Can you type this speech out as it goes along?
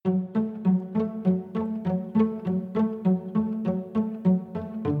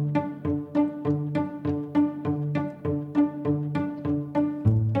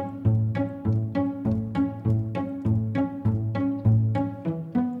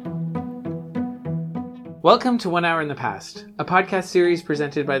Welcome to 1 Hour in the Past, a podcast series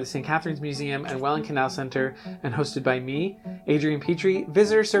presented by the St. Catharines Museum and Welland Canals Center and hosted by me, Adrian Petry,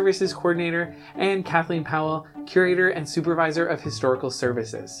 Visitor Services Coordinator, and Kathleen Powell, Curator and Supervisor of Historical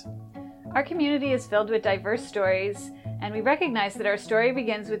Services. Our community is filled with diverse stories, and we recognize that our story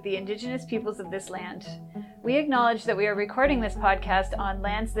begins with the Indigenous peoples of this land. We acknowledge that we are recording this podcast on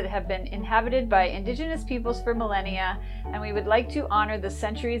lands that have been inhabited by Indigenous peoples for millennia, and we would like to honor the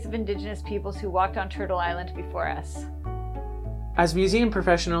centuries of Indigenous peoples who walked on Turtle Island before us. As museum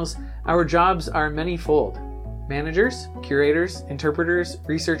professionals, our jobs are many-fold. Managers, curators, interpreters,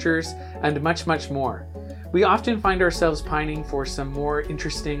 researchers, and much, much more. We often find ourselves pining for some more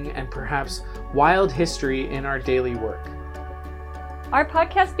interesting and perhaps wild history in our daily work. Our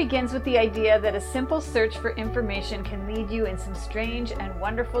podcast begins with the idea that a simple search for information can lead you in some strange and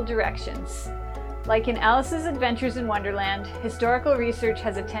wonderful directions. Like in Alice's Adventures in Wonderland, historical research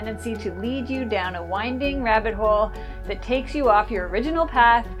has a tendency to lead you down a winding rabbit hole that takes you off your original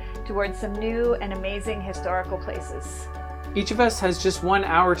path towards some new and amazing historical places. Each of us has just 1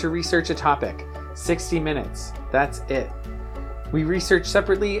 hour to research a topic. 60 minutes. That's it. We research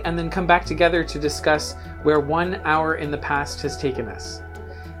separately and then come back together to discuss where 1 hour in the past has taken us.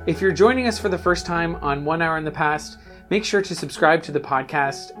 If you're joining us for the first time on 1 Hour in the Past, make sure to subscribe to the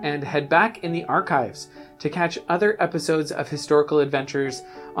podcast and head back in the archives to catch other episodes of historical adventures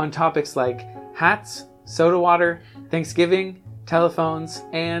on topics like hats, soda water, Thanksgiving, telephones,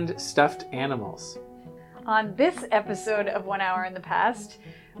 and stuffed animals. On this episode of 1 Hour in the Past,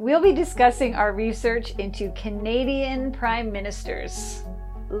 we'll be discussing our research into Canadian prime ministers.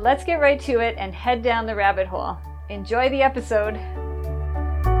 Let's get right to it and head down the rabbit hole. Enjoy the episode.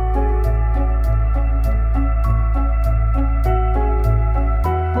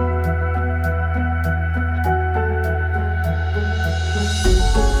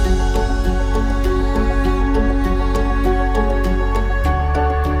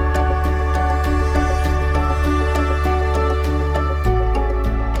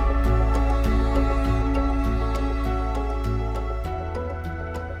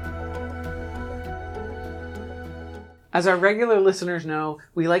 As our regular listeners know,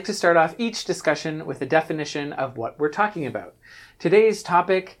 we like to start off each discussion with a definition of what we're talking about. Today's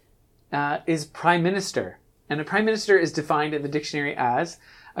topic is Prime Minister, and a Prime Minister is defined in the dictionary as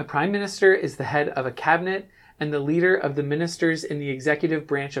a Prime Minister is the head of a cabinet and the leader of the ministers in the executive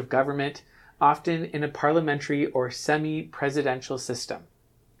branch of government, often in a parliamentary or semi-presidential system.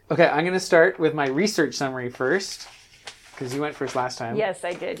 Okay, I'm going to start with my research summary first, because you went first last time. Yes,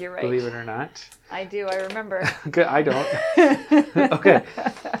 I did. You're right. Believe it or not. I do. I remember. Good. I don't. Okay.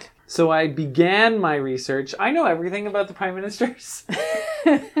 So I began my research. I know everything about the prime ministers.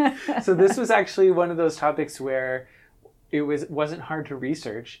 So this was actually one of those topics where it wasn't hard to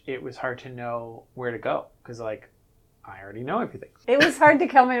research. It was hard to know where to go because, I already know everything. It was hard to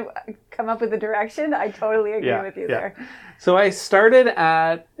come up with a direction. I totally agree with you there. So I started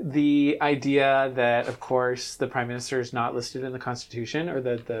at the idea that, of course, the Prime Minister is not listed in the Constitution, or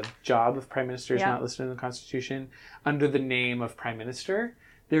the job of Prime Minister is not listed in the Constitution under the name of Prime Minister.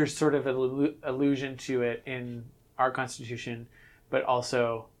 There's sort of an allusion to it in our Constitution, but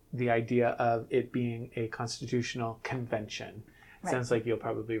also the idea of it being a constitutional convention. Right. Sounds like you'll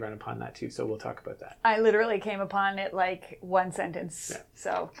probably run upon that too, so we'll talk about that. I literally came upon it like one sentence,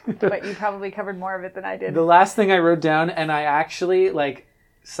 but you probably covered more of it than I did. The last thing I wrote down, and I actually I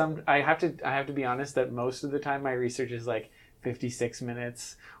have to be honest that most of the time my research is 56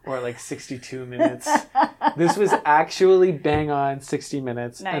 minutes or 62 minutes. This was actually bang on 60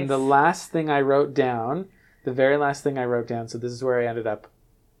 minutes. Nice. And the last thing I wrote down, so this is where I ended up.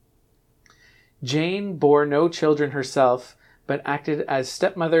 Jane bore no children herself, but acted as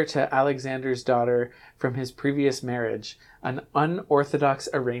stepmother to Alexander's daughter from his previous marriage, an unorthodox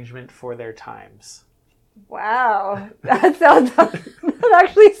arrangement for their times. Wow. That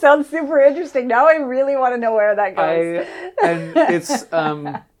actually sounds super interesting. Now I really want to know where that goes.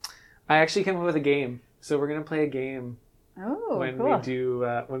 I actually came up with a game. So we're going to play a game when cool.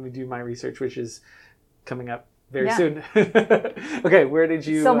 we do my research, which is coming up very soon. Okay, where did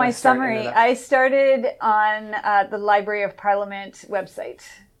you So my summary, I started on the Library of Parliament website.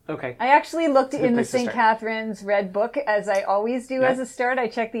 Okay. I actually looked in the St. Catharines Red Book, as I always do as a start. I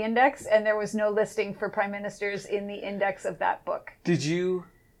checked the index, and there was no listing for prime ministers in the index of that book. Did you...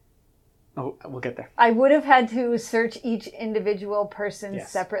 Oh, we'll get there. I would have had to search each individual person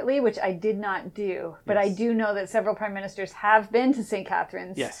separately, which I did not do. But I do know that several prime ministers have been to St.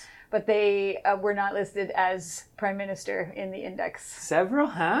 Catharines. Yes. But they were not listed as prime minister in the index. Several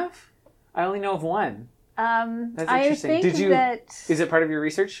have? I only know of one. That's I interesting. think that... Is it part of your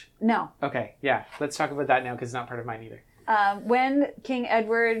research? No. Okay, yeah. Let's talk about that now because it's not part of mine either. When King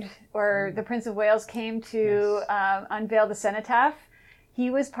Edward or the Prince of Wales came to unveil the cenotaph, he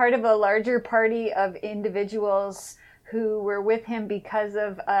was part of a larger party of individuals who were with him because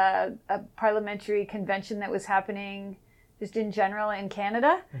of a parliamentary convention that was happening just in general in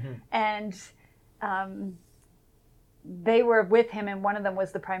Canada. Mm-hmm. And they were with him, and one of them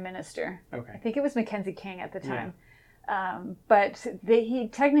was the Prime Minister. Okay. I think it was Mackenzie King at the time. Yeah. But he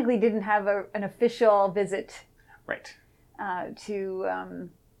technically didn't have an official visit. Right.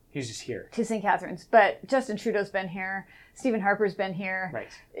 He's just here. To St. Catharines. But Justin Trudeau's been here. Stephen Harper's been here. Right.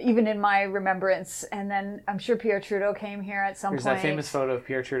 Even in my remembrance. And then I'm sure Pierre Trudeau came here at some point. There's that famous photo of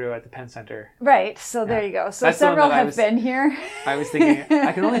Pierre Trudeau at the Penn Center. Right. So there you go. So that's several have been here. I was thinking,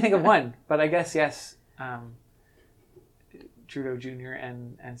 I can only think of one. But I guess, yes, Trudeau Jr.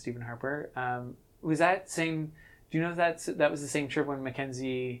 and Stephen Harper. Was that same... Do you know if that was the same trip when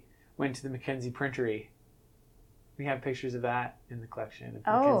Mackenzie went to the Mackenzie Printery? We have pictures of that in the collection of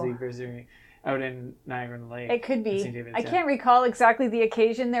Mackenzie visiting out in Niagara-on-the-Lake. It could be. I can't recall exactly the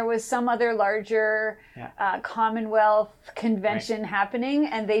occasion. There was some other larger Commonwealth convention happening,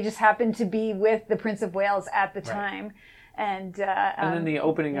 and they just happened to be with the Prince of Wales at the time. And then the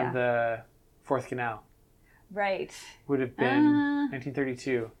opening of the Fourth Canal. Right. Would have been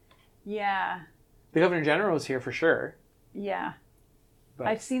 1932. Yeah. The Governor General was here for sure. Yeah. But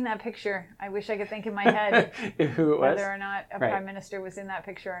I've seen that picture. I wish I could think in my head who it was, whether or not a prime minister was in that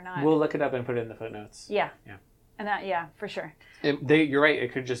picture or not. We'll look it up and put it in the footnotes. Yeah. And that, for sure. You're right.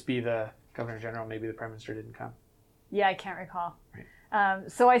 It could just be the Governor General. Maybe the Prime Minister didn't come. Yeah, I can't recall. Right.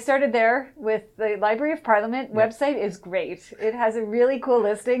 So I started there with the Library of Parliament website is great. It has a really cool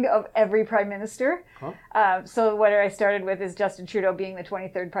listing of every Prime Minister. Cool. So what I started with is Justin Trudeau being the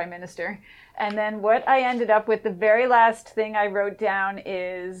 23rd Prime Minister. And then what I ended up with, the very last thing I wrote down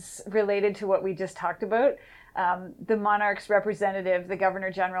is related to what we just talked about. The monarch's representative, the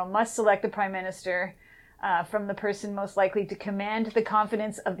Governor General, must select the Prime Minister from the person most likely to command the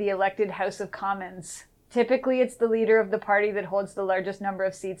confidence of the elected House of Commons. Typically, it's the leader of the party that holds the largest number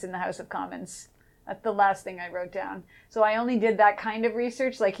of seats in the House of Commons. That's the last thing I wrote down. So I only did that kind of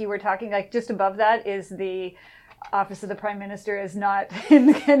research, like you were talking, like just above that is the Office of the Prime Minister is not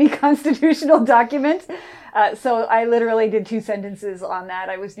in any constitutional document. So I literally did 2 sentences on that.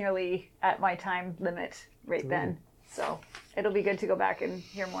 I was nearly at my time limit then. So it'll be good to go back and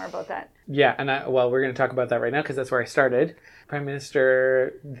hear more about that. Yeah, and we're going to talk about that right now because that's where I started. Prime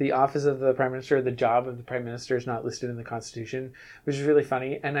Minister, the office of the Prime Minister, the job of the Prime Minister is not listed in the Constitution, which is really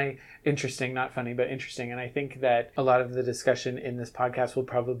funny interesting, not funny, but interesting. And I think that a lot of the discussion in this podcast will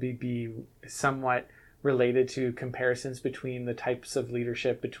probably be somewhat related to comparisons between the types of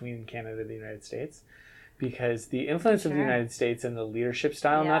leadership between Canada and the United States, because the influence of the United States and the leadership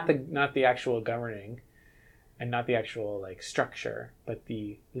style, not the actual governing and not the actual structure, but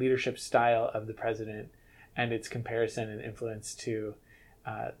the leadership style of the president and its comparison and influence to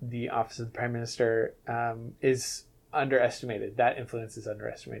the office of the Prime Minister is underestimated. That influence is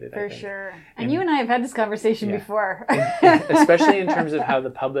underestimated, for sure. And you and I have had this conversation before. Especially in terms of how the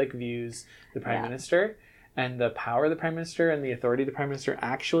public views the Prime Minister and the power of the Prime Minister and the authority the Prime Minister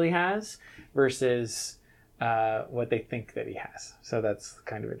actually has versus what they think that he has. So that's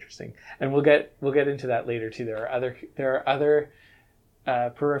kind of interesting. And we'll get into that later too. There are other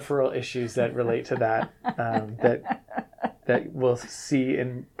peripheral issues that relate to that that we'll see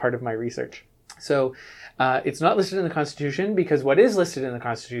in part of my research. So it's not listed in the Constitution because what is listed in the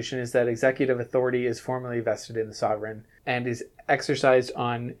Constitution is that executive authority is formally vested in the sovereign and is exercised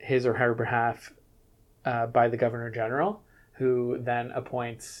on his or her behalf by the Governor General, who then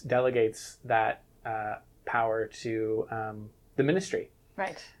delegates that power to the ministry.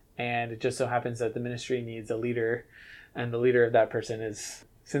 Right. And it just so happens that the ministry needs a leader, and the leader of that person is,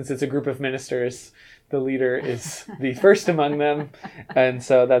 since it's a group of ministers, the leader is the first among them. And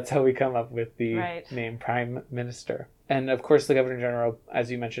so that's how we come up with the name Prime Minister. And of course, the Governor General,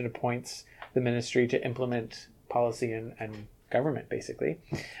 as you mentioned, appoints the ministry to implement policy and government, basically.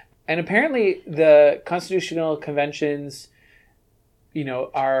 And apparently the constitutional conventions,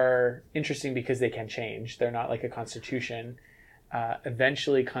 are interesting because they can change. They're not like a constitution.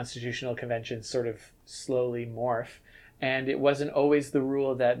 Eventually, constitutional conventions sort of slowly morph. And it wasn't always the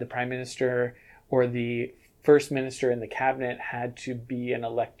rule that the Prime Minister or the First Minister in the Cabinet had to be an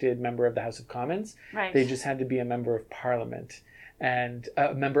elected member of the House of Commons. Right. They just had to be a member of Parliament and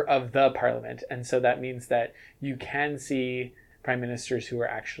a member of the Parliament. And so that means that you can see Prime Ministers who are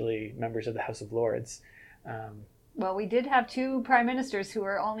actually members of the House of Lords. Well, we did have 2 Prime Ministers who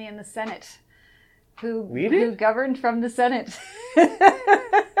were only in the Senate who governed from the Senate.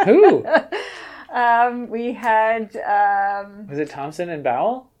 Who? We had... was it Thompson and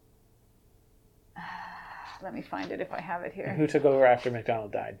Powell? Let me find it if I have it here. And who took over after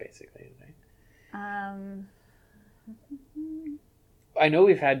McDonald died, basically, right? I know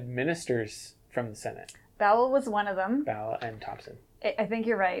we've had ministers from the Senate. Powell was one of them. Powell and Thompson. I think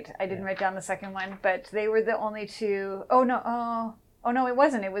you're right. I didn't write down the second one, but they were the only two. Oh, no, it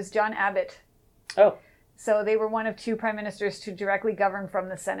wasn't. It was John Abbott. Oh. So they were one of two prime ministers to directly govern from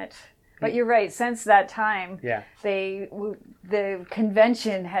the Senate. But you're right. Since that time, the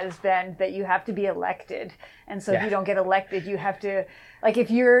convention has been that you have to be elected, and so if you don't get elected, you have to, like,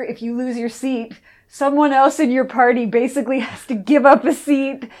 if you lose your seat, someone else in your party basically has to give up a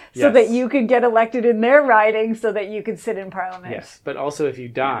seat so that you could get elected in their riding, so that you could sit in Parliament. Yes, but also if you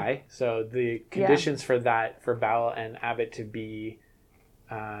die, so the conditions for that, for Powell and Abbott to be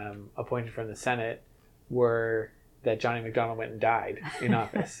appointed from the Senate were that Johnny MacDonald went and died in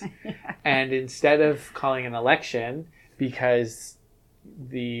office. And instead of calling an election, because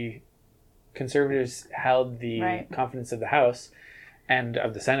the Conservatives held the confidence of the House and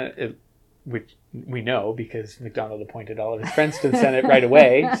of the Senate, which we know because MacDonald appointed all of his friends to the Senate right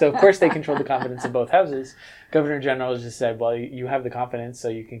away. So, of course, they controlled the confidence of both houses. Governor General just said, well, you have the confidence, so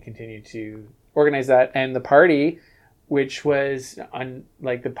you can continue to organize that. And the party, which was on,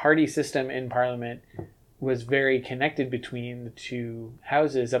 like, the party system in Parliament was very connected between the two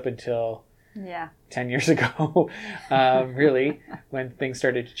houses up until 10 years ago, really, when things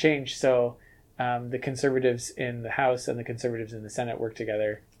started to change. So the Conservatives in the House and the Conservatives in the Senate worked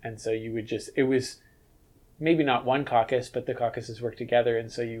together. And so you would it was maybe not one caucus, but the caucuses worked together.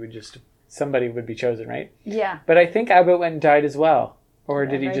 And so you would somebody would be chosen, right? Yeah. But I think Abbott went and died as well. Or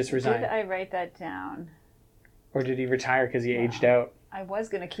did he just resign? Did I write that down? Or did he retire because he aged out? I was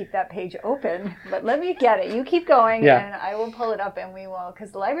going to keep that page open, but let me get it. You keep going, and I will pull it up, and we will,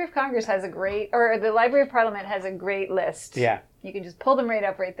 because the Library of Congress has the Library of Parliament has a great list. Yeah. You can just pull them right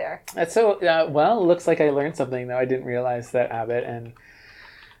up right there. That's so, well, it looks like I learned something, though. I didn't realize that Abbott and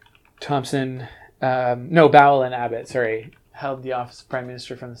Thompson, Powell and Abbott, held the office of Prime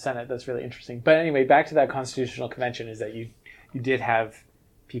Minister from the Senate. That's really interesting. But anyway, back to that Constitutional Convention is that you did have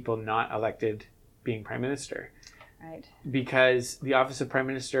people not elected being Prime Minister. Right. Because the office of Prime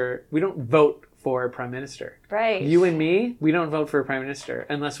Minister, we don't vote for a Prime Minister. Right. You and me, we don't vote for a Prime Minister.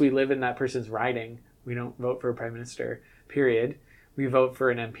 Unless we live in that person's riding, we don't vote for a Prime Minister, period. We vote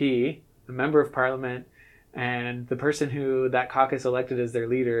for an MP, a Member of Parliament, and the person who that caucus elected as their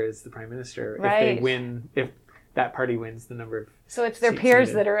leader is the Prime Minister. Right. If that party wins the number of So it's their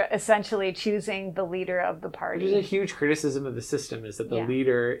peers that are essentially choosing the leader of the party. There's a huge criticism of the system is that the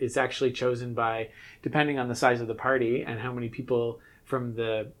leader is actually chosen by, depending on the size of the party and how many people from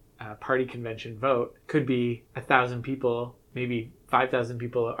the party convention vote, could be 1,000 people, maybe 5,000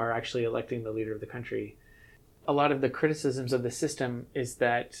 people are actually electing the leader of the country. A lot of the criticisms of the system is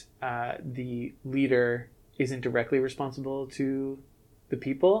that the leader isn't directly responsible to the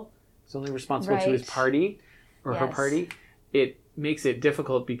people. He's only responsible to his party or her party. It makes it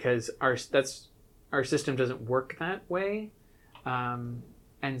difficult because our system doesn't work that way.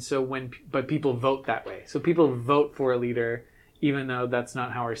 And so but people vote that way. So people vote for a leader, even though that's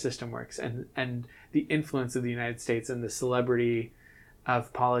not how our system works. And the influence of the United States and the celebrity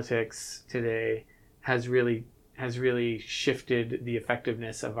of politics today has really shifted the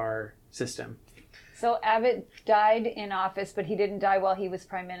effectiveness of our system. So Abbott died in office, but he didn't die while he was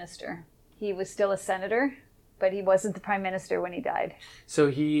Prime Minister. He was still a senator, but he wasn't the Prime Minister when he died. So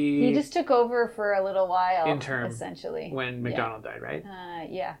he just took over for a little while, interim, essentially. When MacDonald died, right?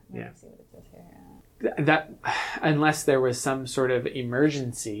 Yeah. Let me see what it says here. That, unless there was some sort of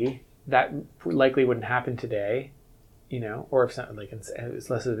emergency, that likely wouldn't happen today, or if something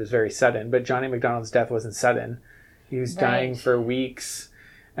unless it was very sudden. But Johnny MacDonald's death wasn't sudden. He was dying for weeks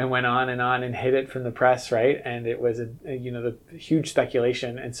and went on and hid it from the press, right? And it was the huge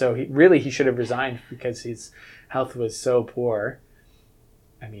speculation. And so he should have resigned because his health was so poor.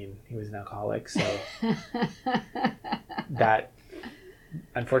 I mean, he was an alcoholic, so that,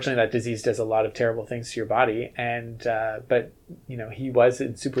 unfortunately, that disease does a lot of terrible things to your body. And but he was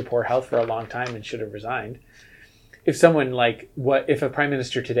in super poor health for a long time and should have resigned. If someone if a prime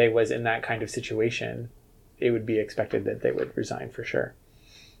minister today was in that kind of situation, it would be expected that they would resign for sure.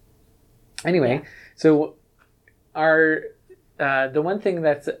 Anyway, so the one thing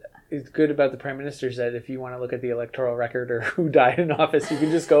that's good about the prime minister is that if you want to look at the electoral record or who died in office, you can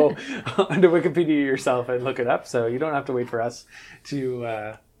just go onto Wikipedia yourself and look it up. So you don't have to wait for us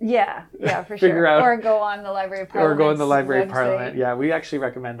to Yeah, for figure sure. out, or go on the Library of Parliament. Or go on the Library of website. Parliament. Yeah, we actually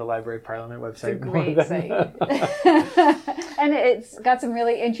recommend the Library of Parliament website. It's a great site. And it's got some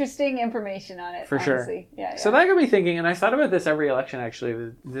really interesting information on it. For honestly. sure. Yeah. So that got me thinking, and I thought about this every election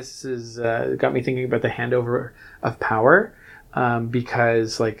actually. This is got me thinking about the handover of power,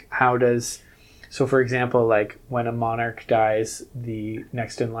 because like so for example, like when a monarch dies, the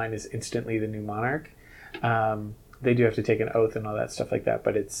next in line is instantly the new monarch. They do have to take an oath and all that stuff like that,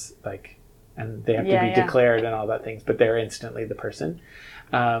 but it's like, and they have to be declared and all that things, but they're instantly the person.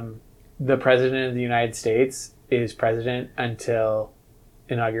 The president of the United States is president until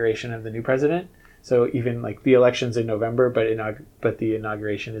inauguration of the new president. So even like the election's in November, but the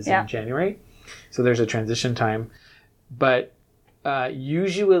inauguration is in January. So there's a transition time. But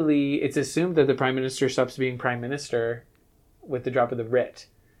usually it's assumed that the prime minister stops being prime minister with the drop of the writ.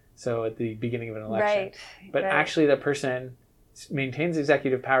 So at the beginning of an election. Right. But actually that person maintains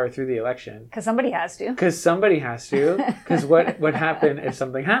executive power through the election. Because somebody has to. Because what happened if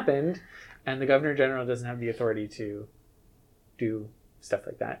something happened and the governor general doesn't have the authority to do stuff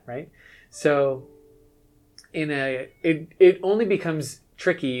like that, right? So it only becomes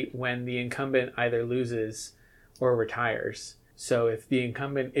tricky when the incumbent either loses or retires. So if the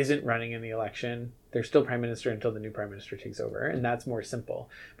incumbent isn't running in the election, they're still prime minister until the new prime minister takes over, and that's more simple.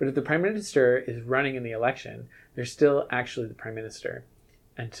 But if the prime minister is running in the election, they're still actually the prime minister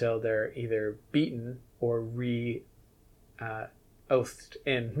until they're either beaten or re-sworn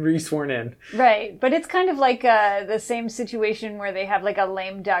in. Right, but it's kind of like the same situation where they have like a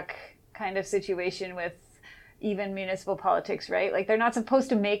lame duck kind of situation with even municipal politics, right? Like they're not supposed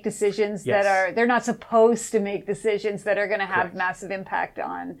to make decisions that are going to have massive impact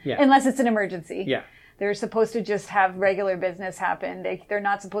on, unless it's an emergency. Yeah. They're supposed to just have regular business happen. They're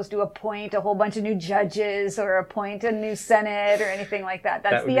not supposed to appoint a whole bunch of new judges or appoint a new Senate or anything like that.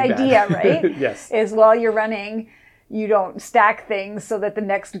 That's the idea, right? Yes. Is while you're running, you don't stack things so that the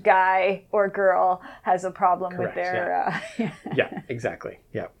next guy or girl has a problem with their... Yeah, exactly.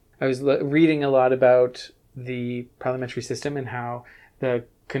 Yeah. I was reading a lot about the parliamentary system and how the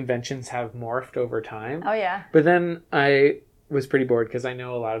conventions have morphed over time. Oh, yeah. But then I was pretty bored because I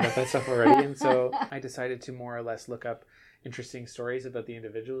know a lot about that stuff already. And so I decided to more or less look up interesting stories about the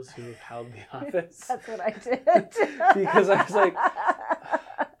individuals who have held the office. That's what I did. Because I was like,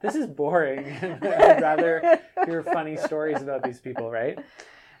 this is boring. I'd rather hear funny stories about these people, right?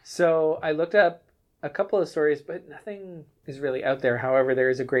 So I looked up a couple of stories, but nothing is really out there. However,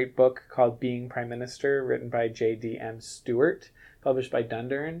 there is a great book called Being Prime Minister, written by J.D.M. Stewart, published by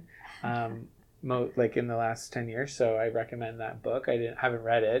Dundurn, like in the last 10 years. So I recommend that book. I haven't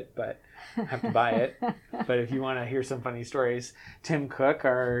read it, but I have to buy it. But if you want to hear some funny stories, Tim Cook,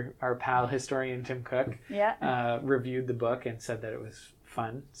 our pal historian Tim Cook, reviewed the book and said that it was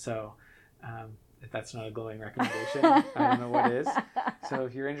fun. So if that's not a glowing recommendation, I don't know what is. So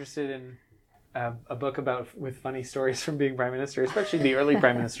if you're interested in a book with funny stories from being prime minister, especially the early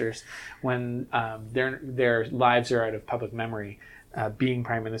prime ministers, when their lives are out of public memory, Being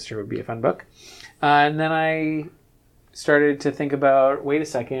Prime Minister would be a fun book. And then I started to think about, wait a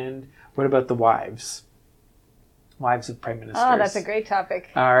second, what about the wives of prime ministers? Oh, that's a great topic.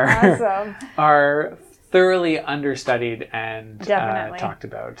 Awesome. Are thoroughly understudied and talked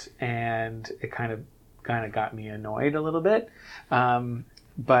about, and it kind of got me annoyed a little bit.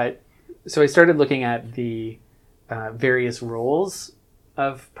 But so I started looking at the various roles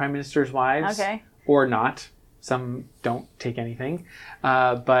of prime ministers' wives, or not. Some don't take anything.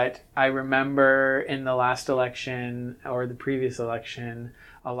 But I remember in the last election or the previous election,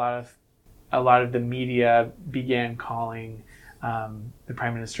 a lot of the media began calling the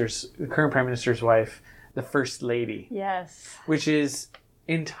current prime minister's wife the First Lady. Yes. Which is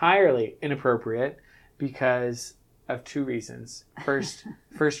entirely inappropriate because of two reasons.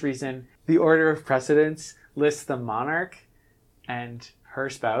 First reason, the order of precedence lists the monarch and her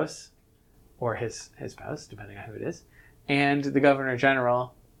spouse, or his spouse, depending on who it is, and the governor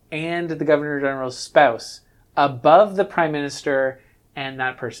general, and the governor general's spouse above the prime minister and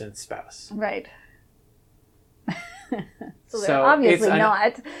that person's spouse. Right. So they're obviously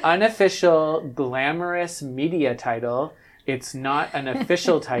not. Unofficial, glamorous media title. It's not an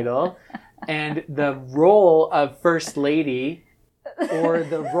official title. And the role of First Lady, or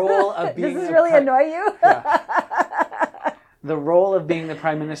the role of being... Does this really annoy you? Yeah. The role of being the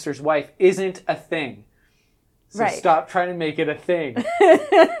prime minister's wife isn't a thing. So stop trying to make it a thing.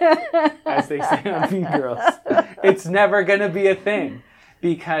 As they say on Mean Girls. It's never going to be a thing.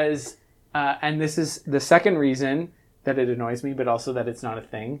 Because, and this is the second reason that it annoys me, but also that it's not a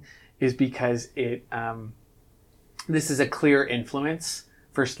thing, is because this is a clear influence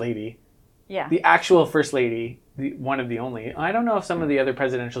first lady. Yeah. The actual first lady, one of the only. I don't know if some of the other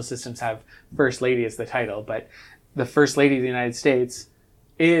presidential systems have first lady as the title, but the first lady of the United States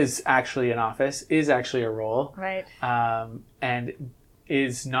is actually an office, is actually a role. Right. And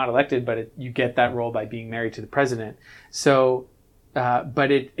is not elected, but you get that role by being married to the president. So,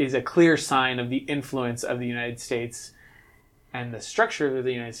 but it is a clear sign of the influence of the United States and the structure of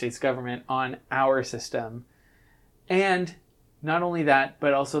the United States government on our system. And not only that,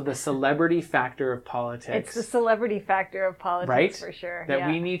 but also the celebrity factor of politics. It's the celebrity factor of politics, right? For sure. That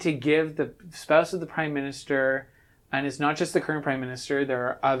we need to give the spouse of the prime minister, and it's not just the current prime minister, there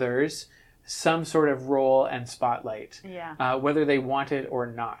are others, some sort of role and spotlight, whether they want it or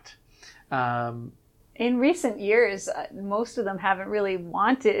not. In recent years, most of them haven't really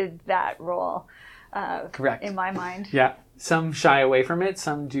wanted that role. Correct. In my mind. Yeah. Some shy away from it,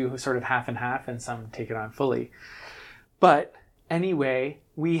 some do sort of half and half, and some take it on fully. But anyway,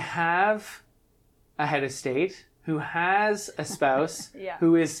 we have a head of state who has a spouse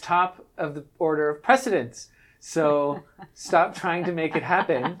who is top of the order of precedence. So stop trying to make it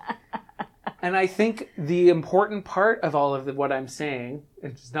happen. And I think the important part of all of what I'm saying,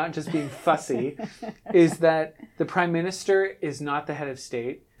 it's not just being fussy, is that the prime minister is not the head of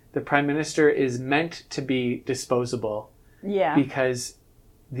state. The prime minister is meant to be disposable. Yeah. Because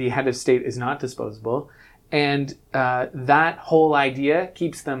the head of state is not disposable. And that whole idea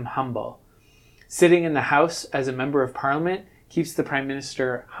keeps them humble. Sitting in the House as a member of Parliament keeps the Prime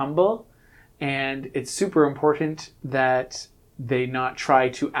Minister humble. And it's super important that they not try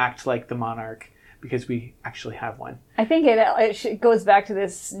to act like the monarch, because we actually have one. I think it goes back to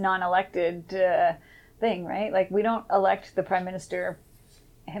this non-elected thing, right? Like, we don't elect the Prime Minister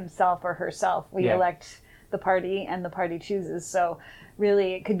himself or herself. We elect the party, and the party chooses. So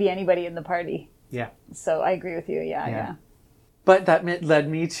really, it could be anybody in the party. Yeah. So I agree with you. Yeah. But that led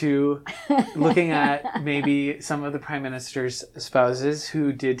me to looking at maybe some of the prime minister's spouses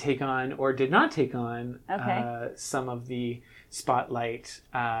who did take on or did not take on some of the spotlight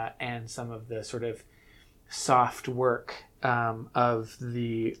and some of the sort of soft work of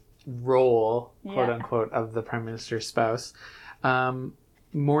the role, quote unquote, of the prime minister's spouse. Maureen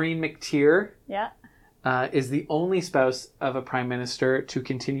McTeer is the only spouse of a prime minister to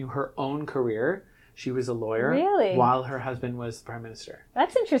continue her own career. She was a lawyer while her husband was the prime minister.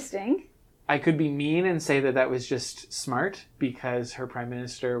 That's interesting. I could be mean and say that was just smart, because her prime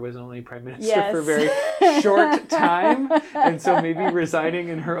minister was only prime minister for a very short time. And so maybe resigning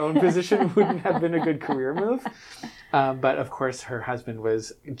in her own position wouldn't have been a good career move. But of course, her husband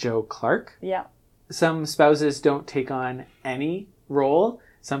was Joe Clark. Yeah. Some spouses don't take on any role.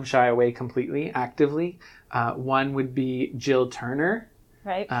 Some shy away completely, actively. One would be Jill Turner.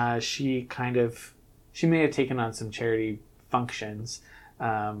 Right. She may have taken on some charity functions,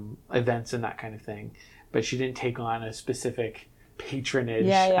 events and that kind of thing, but she didn't take on a specific patronage,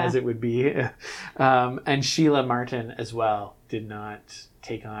 as it would be. And Sheila Martin as well did not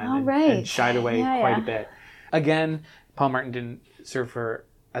take on and shied away quite a bit. Again, Paul Martin didn't serve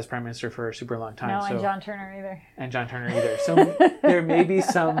as prime minister for a super long time. No, and John Turner either. So there may be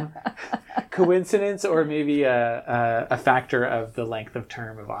some coincidence, or maybe a factor of the length of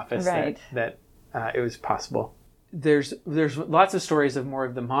term of office that it was possible. There's lots of stories of more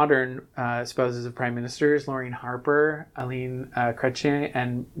of the modern spouses of prime ministers. Lorraine Harper, Aline Chrétien,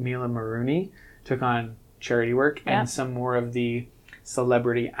 and Mila Maroney took on charity work and some more of the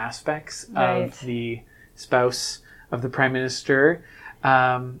celebrity aspects of the spouse of the prime minister.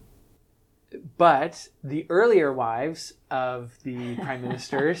 But the earlier wives of the prime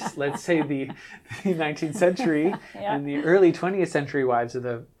ministers, let's say the 19th century and the early 20th century wives of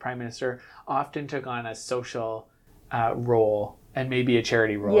the prime minister, often took on a social role and maybe a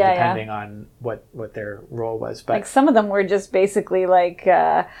charity role, depending on what their role was. But like, some of them were just basically like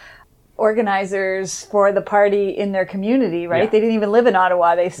organizers for the party in their community, right? They didn't even live in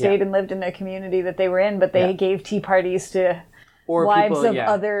Ottawa. They stayed and lived in their community that they were in, but they gave tea parties to wives of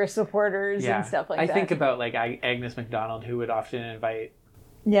other supporters and stuff like that. I think about like Agnes MacDonald, who would often invite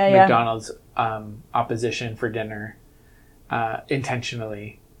MacDonald's opposition for dinner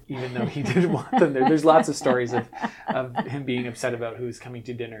intentionally, even though he didn't want them there. There's lots of stories of him being upset about who's coming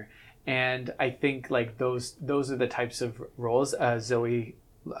to dinner. And I think like those are the types of roles. Zoe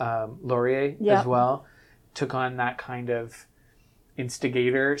Laurier as well took on that kind of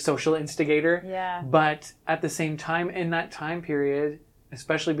social instigator. Yeah. But at the same time, in that time period,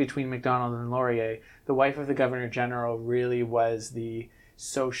 especially between MacDonald and Laurier, the wife of the Governor General really was the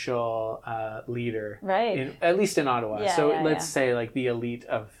social leader, at least in Ottawa. Let's say like the elite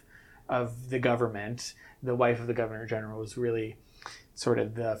of the government. The wife of the Governor General was really sort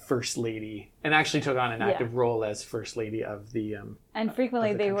of the first lady, and actually took on an active role as first lady of the and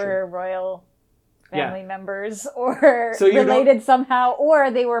frequently they country. were royal family members or So related somehow,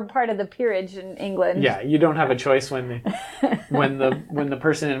 or they were part of the peerage in England. Yeah, you don't have a choice when the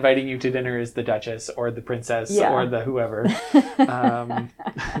person inviting you to dinner is the Duchess or the Princess or the whoever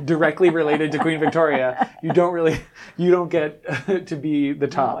directly related to Queen Victoria. You don't get to be the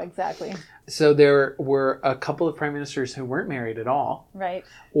top. No, exactly. So there were a couple of prime ministers who weren't married at all, right,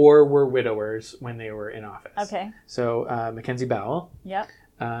 or were widowers when they were in office. Okay. So Mackenzie Powell,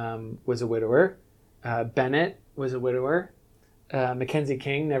 was a widower. Bennett was a widower. Mackenzie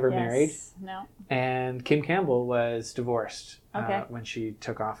King never married. No. And Kim Campbell was divorced when she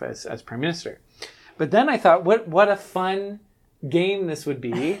took office as prime minister. But then I thought, what a fun game this would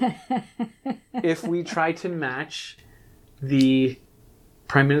be if we tried to match the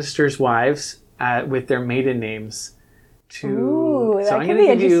prime minister's wives with their maiden names. Ooh, that could be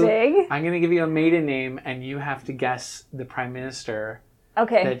interesting. I'm going to give you a maiden name, and you have to guess the prime minister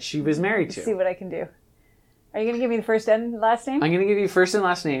that she was married to. Let's see what I can do. Are you going to give me the first and last name? I'm going to give you first and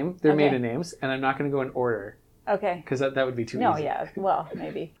last name, their maiden names, and I'm not going to go in order. Okay. Because that would be too easy. No, yeah. Well,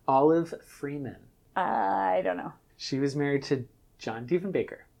 maybe. Olive Freeman. I don't know. She was married to John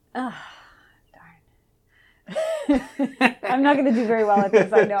Diefenbaker. Oh, darn. I'm not going to do very well at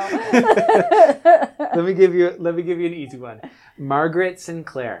this, I know. Let me give you an easy one. Margaret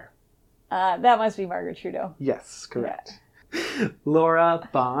Sinclair. That must be Margaret Trudeau. Yes, correct. Yeah. Laura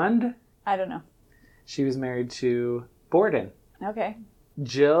Bond. I don't know. She was married to Borden. Okay.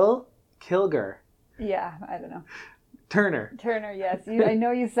 Jill Kilger. Yeah, I don't know. Turner, yes. I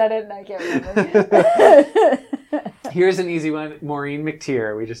know you said it and I can't remember. Here's an easy one. Maureen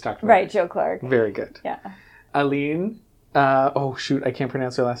McTeer. We just talked about Right, Joe Clark. Very good. Yeah. Aline. I can't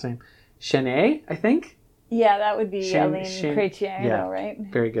pronounce her last name. Chenet, I think? Yeah, that would be Aline Chrétien, right?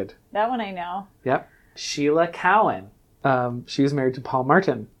 Very good. That one I know. Yep. Sheila Cowan. She was married to Paul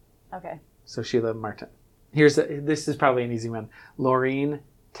Martin. Okay. So Sheila Martin. This is probably an easy one. Laureen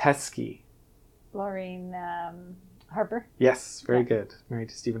Teskey. Laureen Harper. Yes, very good. Married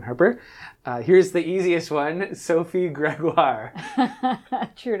to Stephen Harper. Here's the easiest one. Sophie Gregoire.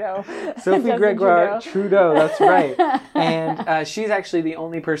 Trudeau. Sophie Gregoire Trudeau. That's right. And she's actually the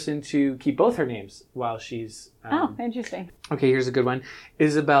only person to keep both her names while she's... interesting. Okay, here's a good one.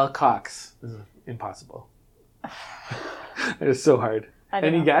 Isabel Cox. This is impossible. It is so hard.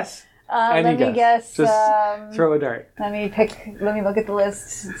 Any guess? Let me guess. Just throw a dart. Let me look at the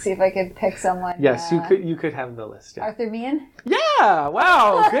list and see if I could pick someone. Yes, you could have the list. Yeah. Arthur Meehan? Yeah!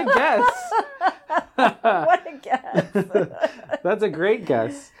 Wow! Good guess. What a guess. That's a great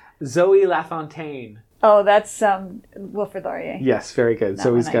guess. Zoe Lafontaine. Oh, that's Wilfrid Laurier. Yes, very good.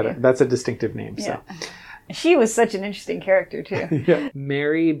 Zoe's that's a distinctive name. Yeah. So she was such an interesting character too. Yeah.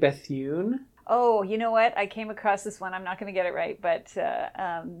 Mary Bethune. Oh, you know what? I came across this one. I'm not going to get it right, but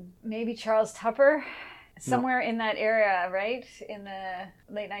maybe Charles Tupper, somewhere in that era, right? In the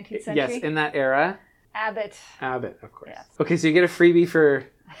late 19th century? Yes, in that era. Abbott, of course. Yes. Okay, so you get a freebie for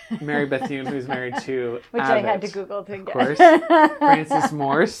Mary Bethune, who's married to Which Abbott. I had to Google to get. Of course. Frances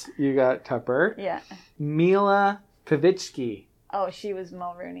Morse, you got Tupper. Yeah. Mila Pavitsky. Oh, she was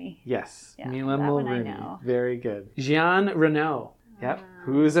Mulrooney. Yes, yeah, Mila that Mulrooney. one I know. Very good. Jean Renaud. Yep.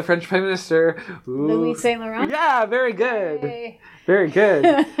 Who's the French Prime Minister? Louis Saint Laurent. Yeah, very good. Hey. Very good.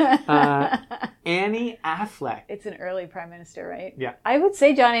 Annie Affleck. It's an early Prime Minister, right? Yeah. I would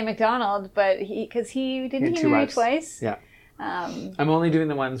say John A. Macdonald, but he marry twice? Yeah. I'm only doing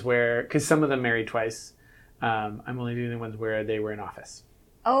the ones where, because some of them married twice, I'm only doing the ones where they were in office.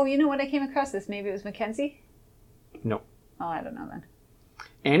 Oh, you know what? I came across this. Maybe it was Mackenzie? No. Oh, I don't know then.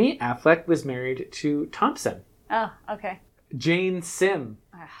 Annie Affleck was married to Thompson. Oh, okay. Jane Sim.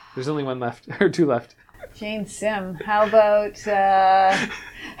 There's only one left, or two left. Jane Sim. How about, who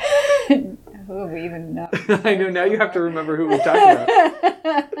have we even know? I know, now you have to remember who we're talking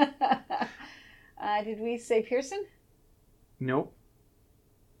about. Did we say Pearson? Nope.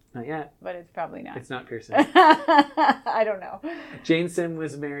 Not yet. But it's probably not. It's not Pearson. I don't know. Jane Sim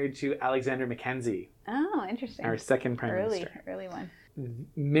was married to Alexander Mackenzie. Oh, interesting. Our second Prime Minister. Early one.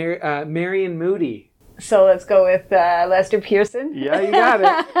 Marion Moody. So let's go with Lester Pearson. Yeah, you got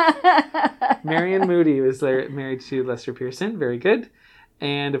it. Marion Moody was married to Lester Pearson. Very good.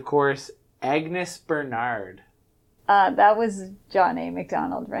 And, of course, Agnes Bernard. That was John A.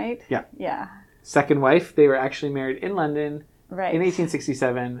 Macdonald, right? Yeah. Yeah. Second wife. They were actually married in London in right.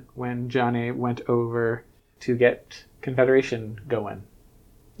 1867 when John A. went over to get Confederation going.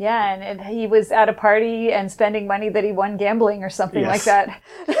 Yeah, and he was at a party and spending money that he won gambling or something like that.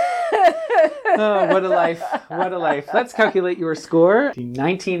 Oh, what a life. What a life. Let's calculate your score. The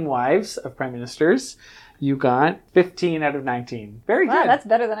 19 wives of prime ministers. You got 15 out of 19. Very good. Wow, that's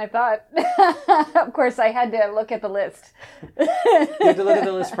better than I thought. Of course, I had to look at the list. You had to look at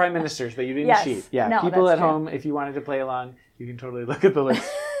the list of prime ministers, but you didn't cheat. Yeah, no, people at home, if you wanted to play along, you can totally look at the list.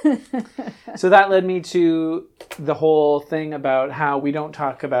 So that led me to the whole thing about how we don't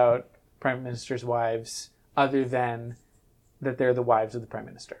talk about prime ministers' wives other than that they're the wives of the prime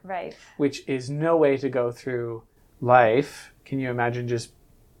minister. Right. Which is no way to go through life. Can you imagine just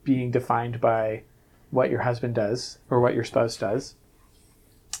being defined by what your husband does or what your spouse does?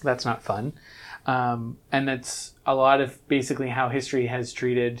 That's not fun. And that's a lot of basically how history has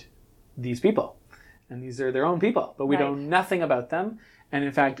treated these people. And these are their own people, but we know nothing about them. And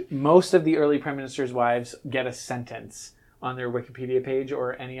in fact, most of the early prime ministers' wives get a sentence on their Wikipedia page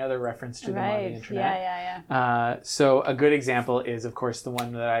or any other reference to them on the internet. So a good example is, of course, the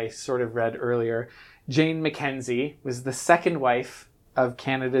one that I sort of read earlier. Jane Mackenzie was the second wife of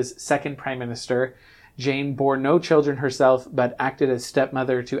Canada's second prime minister. Jane bore no children herself, but acted as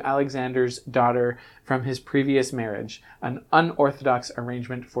stepmother to Alexander's daughter from his previous marriage, an unorthodox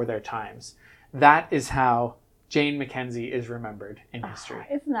arrangement for their times. That is how Jane Mackenzie is remembered in history.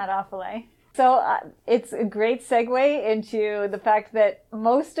 Isn't that awful, eh? So it's a great segue into the fact that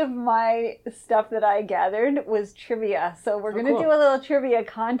most of my stuff that I gathered was trivia. So we're going to do a little trivia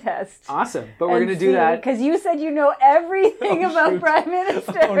contest. Awesome. But we're going to do that. Because you said you know everything about prime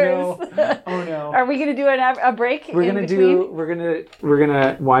ministers. Oh, no. Oh, no. Are we going to do a break We're going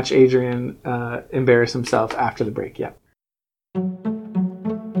to watch Adrian embarrass himself after the break. Yeah.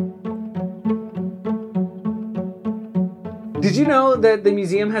 Did you know that the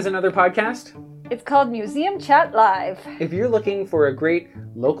museum has another podcast? It's called Museum Chat Live. If you're looking for a great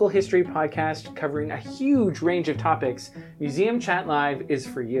local history podcast covering a huge range of topics, Museum Chat Live is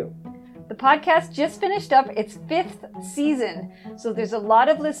for you. The podcast just finished up its 5th season, so there's a lot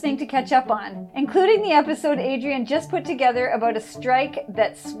of listening to catch up on, including the episode Adrian just put together about a strike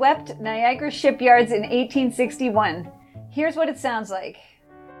that swept Niagara shipyards in 1861. Here's what it sounds like.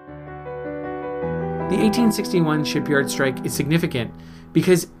 The 1861 shipyard strike is significant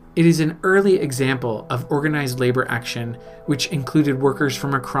because it is an early example of organized labor action which included workers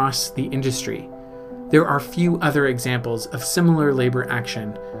from across the industry. There are few other examples of similar labor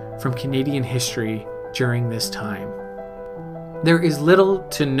action from Canadian history during this time. There is little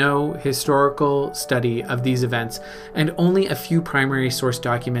to no historical study of these events, and only a few primary source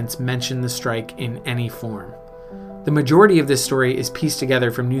documents mention the strike in any form. The majority of this story is pieced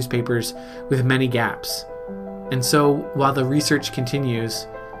together from newspapers with many gaps. And so, while the research continues,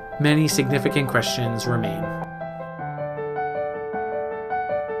 many significant questions remain.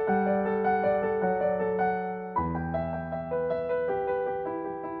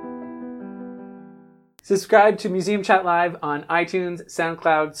 Subscribe to Museum Chat Live on iTunes,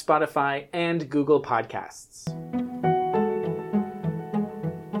 SoundCloud, Spotify, and Google Podcasts.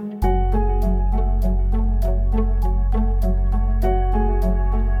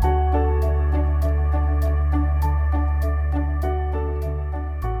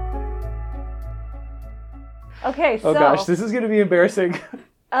 Okay, so... Oh gosh, this is going to be embarrassing.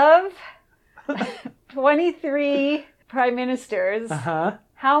 Of 23 prime ministers,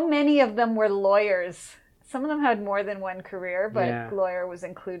 how many of them were lawyers? Some of them had more than one career, but lawyer was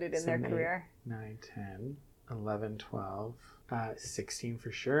included in their career. 9, 10, 11, 12, 16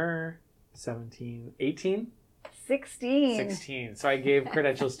 for sure, 17, 18? 16. 16. So I gave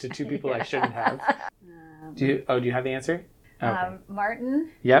credentials to 2 people I shouldn't have. Do you have the answer? Okay. Martin.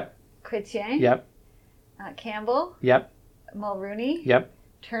 Yep. Chrétien. Yep. Campbell. Yep. Mulrooney. Yep.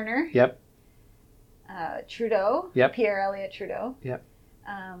 Turner. Yep. Trudeau. Yep. Pierre Elliott Trudeau. Yep.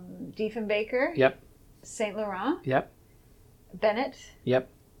 Diefenbaker. Yep. Saint Laurent. Yep. Bennett. Yep.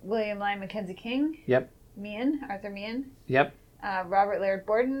 William Lyon Mackenzie King. Yep. Meehan. Arthur Meehan. Yep. Robert Laird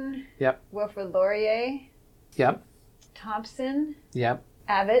Borden. Yep. Wilfrid Laurier. Yep. Thompson. Yep.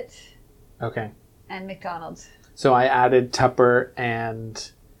 Abbott. Okay. And McDonald. So I added Tupper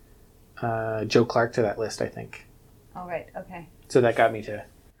and Joe Clark to that list, I think. Oh, right. Okay. So that got me to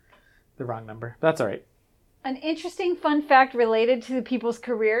the wrong number. That's all right. An interesting fun fact related to the people's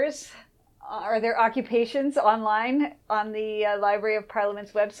careers or their occupations online on the Library of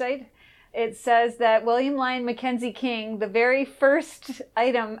Parliament's website. It says that William Lyon Mackenzie King, the very first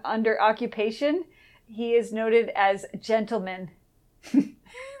item under occupation, he is noted as gentleman.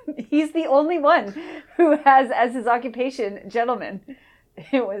 He's the only one who has as his occupation gentleman.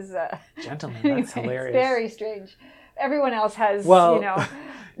 It was... Gentleman, that's hilarious. Very strange. Everyone else has,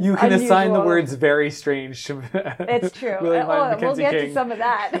 You can unusual. assign the words very strange to It's true. William We'll Mackenzie get King to some of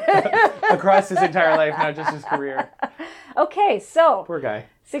that. across his entire life, not just his career. Okay, so Poor guy.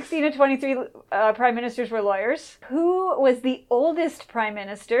 16 to 23 prime ministers were lawyers. Who was the oldest prime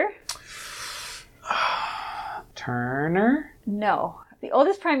minister? Turner? No. The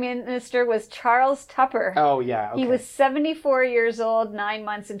oldest prime minister was Charles Tupper. Oh, yeah. Okay. He was 74 years old, 9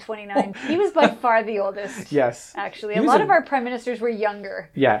 months, and 29. He was by far the oldest. Yes. Actually, He a was lot of our prime ministers were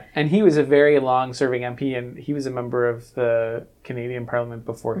younger. Yeah, and he was a very long-serving MP, and he was a member of the Canadian Parliament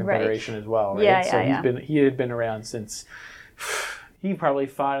before Confederation as well, right? Yeah, so yeah. he had been around since... He probably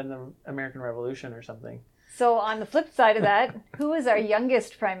fought in the American Revolution or something. So on the flip side of that, who was our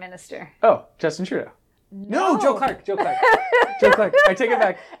youngest prime minister? Oh, Justin Trudeau. No, Joe Clark. Joe Clark. I take it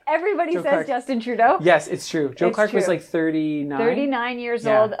back. Everybody Joe says Clark. Justin Trudeau. Yes, it's true. Joe It's Clark was true. like 39. 39 years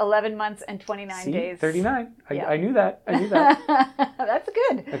Yeah. old, 11 months, and 29 See? days. 39. Yeah. I knew that. That's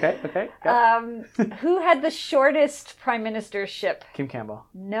good. Okay. Yeah. Who had the shortest prime ministership? Kim Campbell.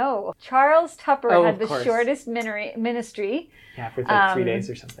 No. Charles Tupper Oh, had of the course. shortest ministry, Yeah, for like 3 days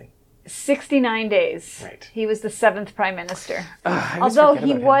or something. 69 days. Right. He was the 7th prime minister. I always Although forget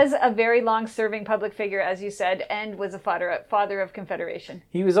he about him. was a very long-serving public figure, as you said, and was a father of Confederation.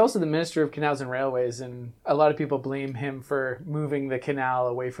 He was also the Minister of Canals and Railways, and a lot of people blame him for moving the canal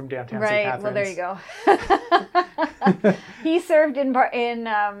away from downtown St. Right. Catharines. Well, there you go. He served in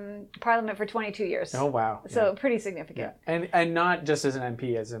Parliament for 22 years. Oh, wow. So pretty significant. Yeah. And not just as an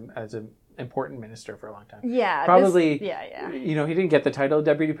MP, as an important minister for a long time. Yeah. Probably, Yeah. you know, he didn't get the title of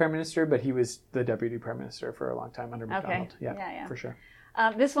Deputy Prime Minister, but he was the Deputy Prime Minister for a long time under MacDonald. Yeah, for sure.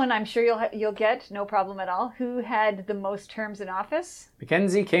 This one I'm sure you'll get, no problem at all. Who had the most terms in office?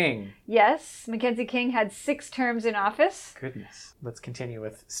 Mackenzie King. Yes, Mackenzie King had 6 terms in office. Goodness. Let's continue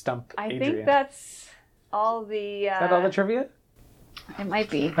with Stump I Adrian. think that's all the... Is that all the trivia? It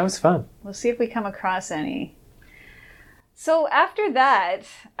might be. That was fun. We'll see if we come across any. So after that,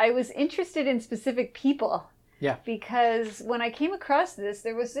 I was interested in specific people. Yeah. Because when I came across this,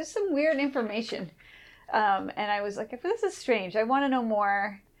 there was just some weird information. And I was like, this is strange. I want to know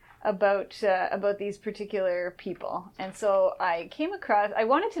more about these particular people. And so I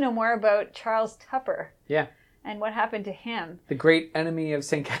wanted to know more about Charles Tupper. Yeah. And what happened to him. The great enemy of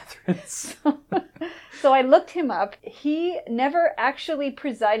St. Catharines. So I looked him up. He never actually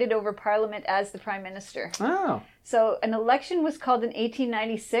presided over Parliament as the Prime Minister. Oh. So an election was called in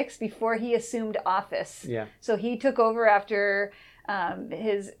 1896 before he assumed office. Yeah. So he took over after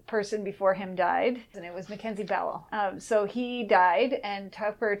his person before him died, and it was Mackenzie Powell. So he died and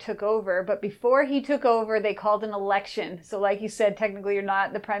Tupper took over, but before he took over, they called an election. So like you said, technically you're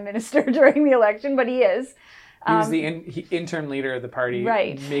not the Prime Minister during the election, but he is. He was the interim leader of the party,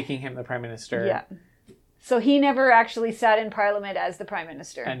 right, making him the Prime Minister. Yeah. So he never actually sat in Parliament as the Prime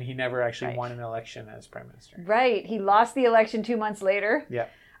Minister. And he never actually won an election as Prime Minister. Right. He lost the election 2 months later. Yeah.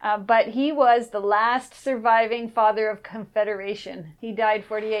 But he was the last surviving father of Confederation. He died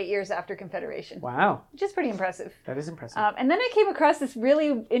 48 years after Confederation. Wow. Which is pretty impressive. That is impressive. And then I came across this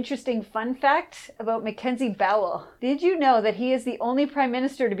really interesting fun fact about Mackenzie Powell. Did you know that he is the only Prime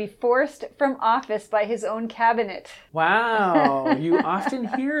Minister to be forced from office by his own cabinet? Wow. You often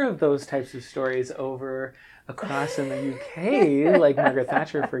hear of those types of stories across in the UK, like Margaret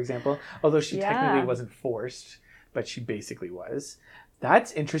Thatcher, for example. Although she technically wasn't forced, but she basically was.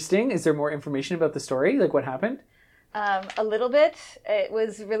 That's interesting. Is there more information about the story? Like what happened? A little bit. It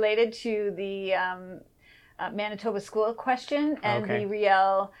was related to the Manitoba school question and the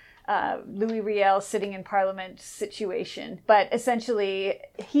Louis Riel sitting in Parliament situation. But essentially,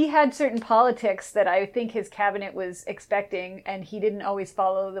 he had certain politics that I think his cabinet was expecting, and he didn't always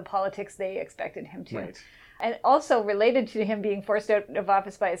follow the politics they expected him to. Right. And also related to him being forced out of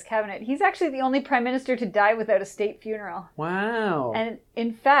office by his cabinet, he's actually the only prime minister to die without a state funeral. Wow. And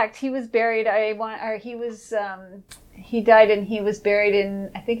in fact, he was buried, he died and he was buried in,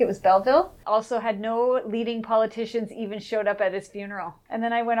 I think it was Belleville. Also had no leading politicians even showed up at his funeral. And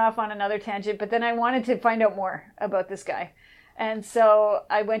then I went off on another tangent, but then I wanted to find out more about this guy. And so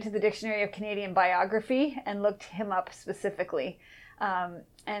I went to the Dictionary of Canadian Biography and looked him up specifically.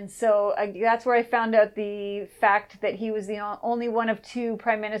 And so that's where I found out the fact that he was the only one of 2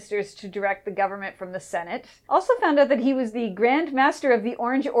 prime ministers to direct the government from the Senate. Also found out that he was the Grand Master of the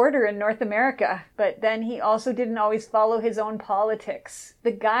Orange Order in North America, but then he also didn't always follow his own politics.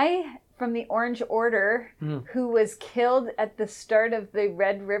 The guy from the Orange Order who was killed at the start of the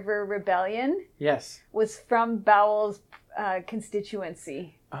Red River Rebellion was from Bowell's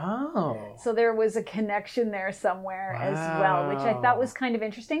constituency. Oh. So there was a connection there somewhere as well, which I thought was kind of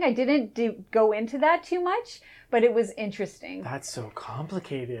interesting. I didn't go into that too much, but it was interesting. That's so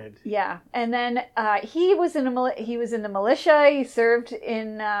complicated. Yeah, and then he was in the militia. He served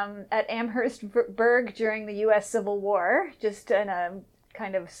at Amherstburg during the U.S. Civil War, just in a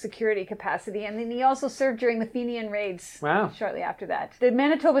kind of security capacity, and then he also served during the Fenian raids. Wow. Shortly after that. The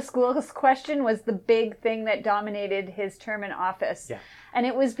Manitoba schools question was the big thing that dominated his term in office. Yeah. And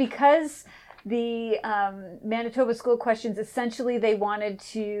it was because the Manitoba school questions, essentially they wanted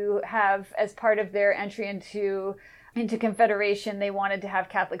to have, as part of their entry into Confederation, they wanted to have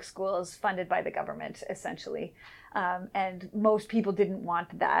Catholic schools funded by the government, essentially. And most people didn't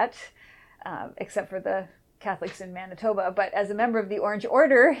want that, except for the Catholics in Manitoba. But as a member of the Orange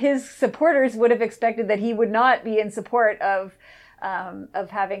Order, his supporters would have expected that he would not be in support of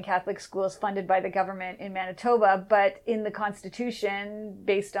having Catholic schools funded by the government in Manitoba. But in the Constitution,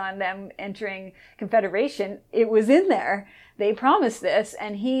 based on them entering Confederation, it was in there. They promised this,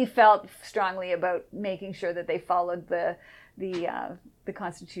 and he felt strongly about making sure that they followed the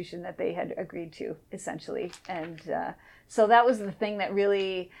Constitution that they had agreed to, essentially. And so that was the thing that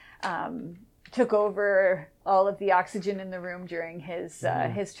really took over all of the oxygen in the room during his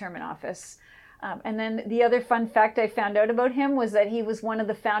term in office. And then the other fun fact I found out about him was that he was one of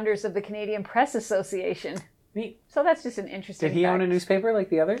the founders of the Canadian Press Association. Neat. So that's just an interesting Did he fact. own a newspaper like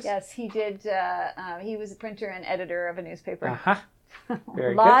the others? Yes, he did. He was a printer and editor of a newspaper. Uh-huh.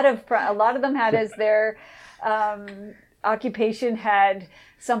 Very a lot of them had as their occupation had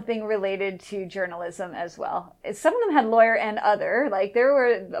something related to journalism as well. Some of them had lawyer and other. Like there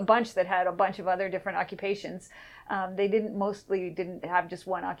were a bunch that had a bunch of other different occupations. They didn't have just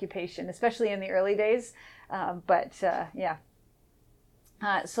one occupation, especially in the early days. Yeah.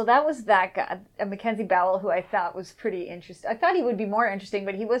 So that was that guy, Mackenzie Bowell, who I thought was pretty interesting. I thought he would be more interesting,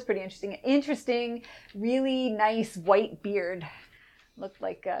 but he was pretty interesting. Interesting, really nice white beard. Looked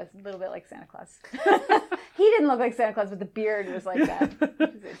like a little bit like Santa Claus. He didn't look like Santa Claus, but the beard was like that,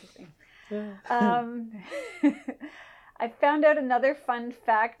 which is interesting. I found out another fun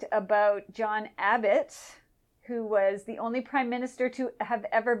fact about John Abbott, who was the only prime minister to have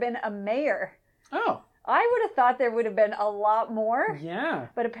ever been a mayor. Oh. I would have thought there would have been a lot more. Yeah.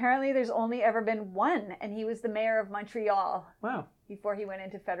 But apparently there's only ever been one, and he was the mayor of Montreal. Wow. Before he went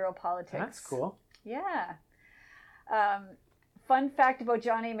into federal politics. That's cool. Yeah. Fun fact about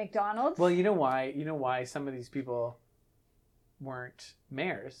John A. Macdonald. Well, you know why some of these people weren't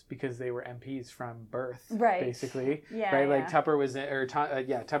mayors, because they were MPs from birth, right? Basically, yeah, right. Yeah. Like Tupper was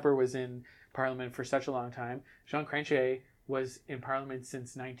Tupper was in Parliament for such a long time. Jean Cranchet was in Parliament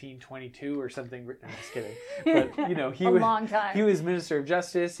since 1922 or something. I'm just kidding, but he was long time. He was Minister of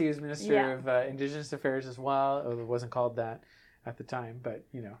Justice. He was Minister of Indigenous Affairs as well. Although it wasn't called that at the time, but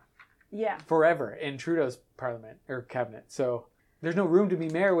yeah, forever in Trudeau's Parliament or cabinet. So. There's no room to be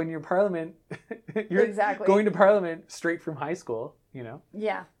mayor when you're Parliament. You're exactly going to Parliament straight from high school,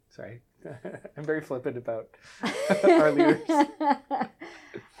 Yeah. Sorry. I'm very flippant about our leaders.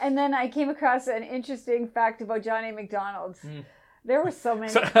 And then I came across an interesting fact about John A. Macdonald. There were so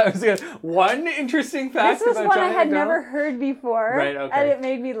many. So I was one interesting fact this was about one John I had Macdonald? never heard before. Right, okay. And it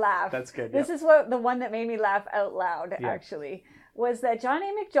made me laugh. That's good. This is the one that made me laugh out loud, actually, was that John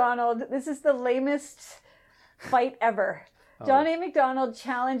A. Macdonald, this is the lamest fight ever. John A. Macdonald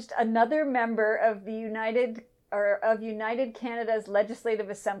challenged another member of the United Canada's Legislative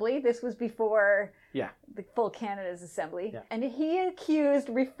Assembly. This was before the full Canada's Assembly. Yeah. And he accused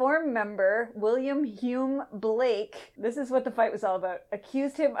Reform member William Hume Blake, this is what the fight was all about,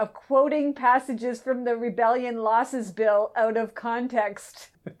 accused him of quoting passages from the Rebellion Losses Bill out of context.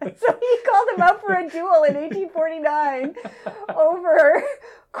 So he called him up for a duel in 1849 over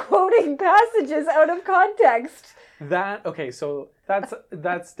quoting passages out of context. So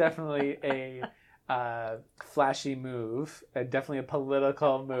that's definitely a flashy move, definitely a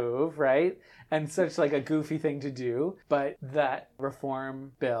political move, right? And such like a goofy thing to do. But that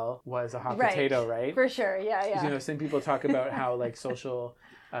reform bill was a hot potato, right? For sure, yeah. Some people talk about how like social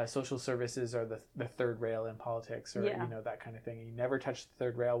services are the third rail in politics, or that kind of thing. You never touch the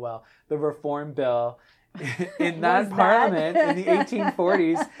third rail. Well, the reform bill in that Parliament in the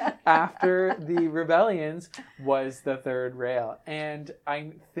 1840s after the rebellions was the third rail. And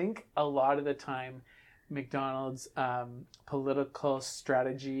I think a lot of the time Macdonald's political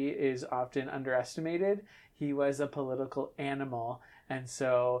strategy is often underestimated. He was a political animal, and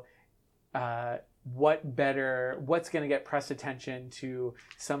so what's going to get press attention to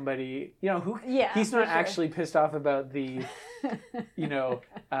somebody who he's not actually pissed off about the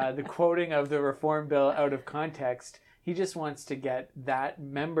the quoting of the reform bill out of context. He just wants to get that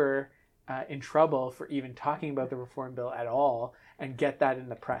member in trouble for even talking about the reform bill at all and get that in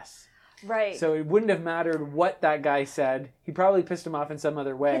the press. Right. So it wouldn't have mattered what that guy said. He probably pissed him off in some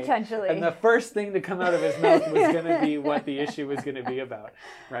other way. Potentially. And the first thing to come out of his mouth was going to be what the issue was going to be about,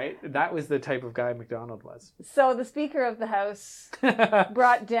 right? That was the type of guy MacDonald was. So the Speaker of the House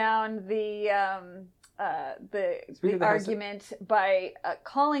brought down the argument by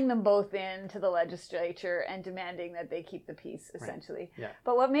calling them both in to the legislature and demanding that they keep the peace, essentially. Right. Yeah.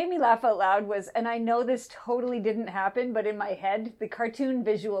 But what made me laugh out loud was, and I know this totally didn't happen, but in my head, the cartoon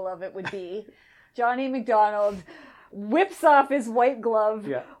visual of it would be Johnny MacDonald whips off his white glove,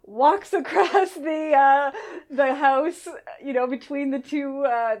 walks across the house, between the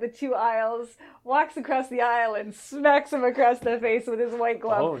two aisles, walks across the aisle and smacks him across the face with his white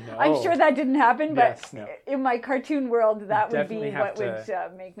glove. Oh, no. I'm sure that didn't happen, but yes, no. In my cartoon world, that would Definitely be what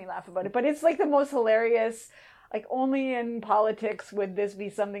would make me laugh about it. But it's like the most hilarious. Like, only in politics would this be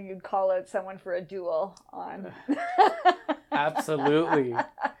something you'd call out someone for a duel on. Absolutely.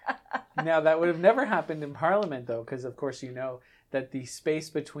 Now, that would have never happened in Parliament, though, because, of course, you know that the space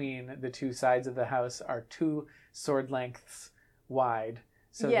between the two sides of the House are 2 sword lengths wide,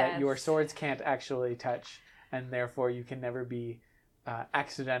 so that your swords can't actually touch, and therefore you can never be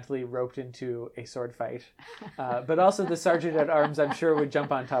accidentally roped into a sword fight. But also the Sergeant at Arms, I'm sure, would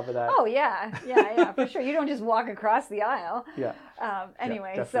jump on top of that. Oh, yeah, for sure. You don't just walk across the aisle. Yeah.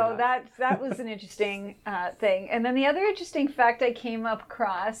 Anyway, so that was an interesting thing. And then the other interesting fact I came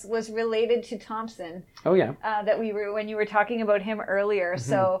across was related to Thompson. Oh, yeah. When you were talking about him earlier. Mm-hmm.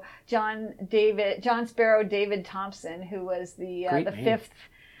 So John Sparrow David Thompson, who was the fifth.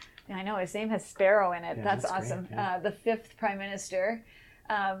 I know his name has Sparrow in it. Yeah, that's awesome. Great, yeah. The 5th Prime Minister.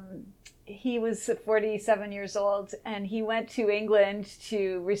 He was 47 years old, and he went to England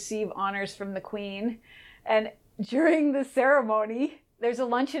to receive honors from the Queen. And during the ceremony, there's a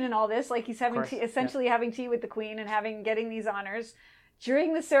luncheon and all this. Like, he's having having tea with the Queen and getting these honors.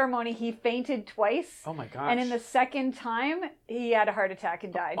 During the ceremony, he fainted twice. Oh my gosh! And in the second time, he had a heart attack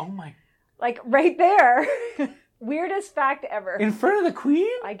and died. Oh my! Like right there. Weirdest fact ever. In front of the Queen?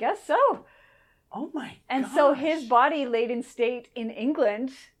 I guess so. Oh my And gosh. so his body laid in state in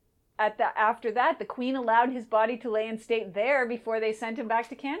England. After that, the Queen allowed his body to lay in state there before they sent him back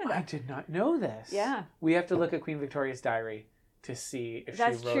to Canada. I did not know this. Yeah. We have to look at Queen Victoria's diary to see if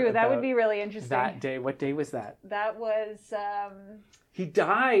That's she wrote true. about that would be really interesting. That day. What day was that? That was... He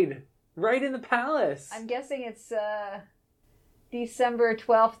died right in the palace. I'm guessing it's December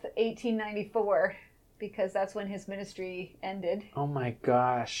 12th, 1894. Because that's when his ministry ended. Oh my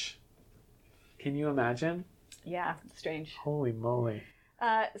gosh. Can you imagine? Yeah, strange. Holy moly.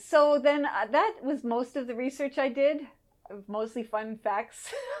 So then that was most of the research I did. Mostly fun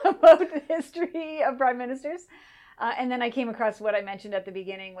facts about the history of prime ministers. And then I came across what I mentioned at the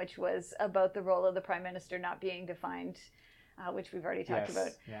beginning, which was about the role of the prime minister not being defined, which we've already talked about.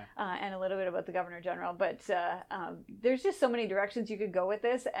 Yeah. And a little bit about the governor general. But there's just so many directions you could go with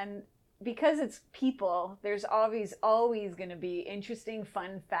this. And because it's people, there's always going to be interesting,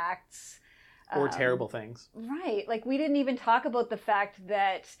 fun facts. Or terrible things. Right. Like, we didn't even talk about the fact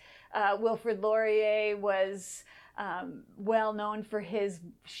that Wilfrid Laurier was well known for his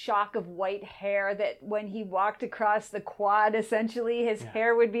shock of white hair, that when he walked across the quad, essentially, his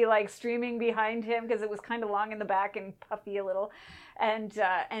hair would be like streaming behind him because it was kind of long in the back and puffy a little. And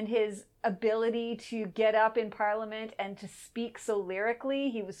his ability to get up in Parliament and to speak so lyrically,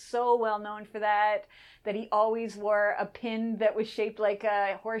 he was so well known for that he always wore a pin that was shaped like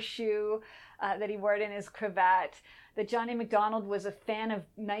a horseshoe, that he wore it in his cravat, that Johnny MacDonald was a fan of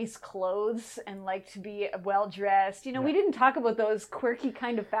nice clothes and liked to be well-dressed. You know, we didn't talk about those quirky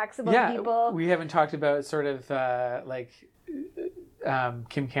kind of facts about people. We haven't talked about sort of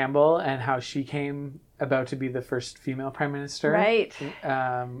Kim Campbell and how she came about to be the first female prime minister. Right.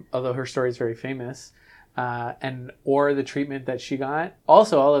 her story is very famous. Or the treatment that she got.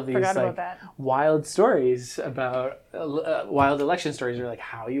 Also, all of these wild stories about wild election stories are like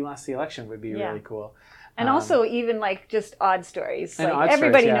how you lost the election would be really cool. And also even like just odd stories. Like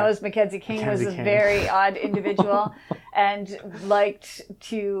everybody knows Mackenzie King was a very odd individual and liked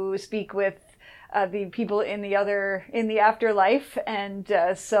to speak with the people in the afterlife, and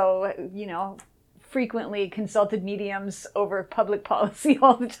so frequently consulted mediums over public policy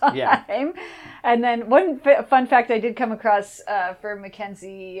all the time. Yeah. And then one fun fact I did come across for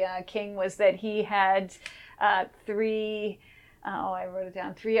Mackenzie King was that he had 3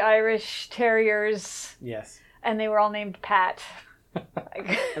 Irish Terriers. Yes. And they were all named Pat.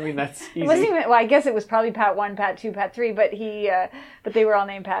 I mean, that's easy. It wasn't even, well, I guess it was probably Pat 1, Pat 2, Pat 3, but they were all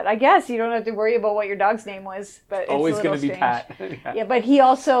named Pat. I guess you don't have to worry about what your dog's name was, but it's always going to be Pat. Yeah, but he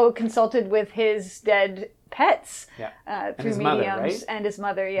also consulted with his dead pets through mediums mother, right? And his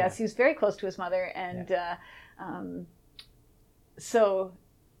mother. Yes, he was very close to his mother, and so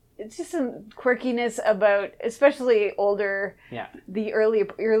it's just some quirkiness about, especially the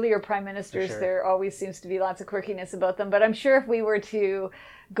earlier prime ministers. For sure. There always seems to be lots of quirkiness about them. But I'm sure if we were to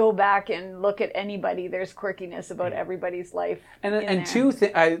go back and look at anybody, there's quirkiness about everybody's life. And two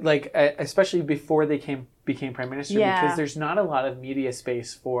things, especially before they became prime minister, because there's not a lot of media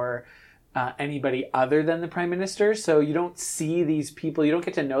space for anybody other than the prime minister. So you don't see these people, you don't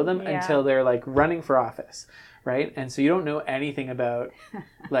get to know them until they're like running for office. Right, and so you don't know anything about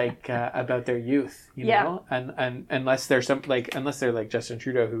about their youth, you know, and unless they're unless they're like Justin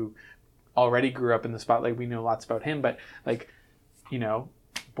Trudeau, who already grew up in the spotlight. We know lots about him, but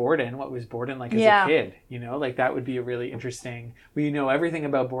Borden, what was Borden like as a kid? You know, like that would be a really interesting. We know everything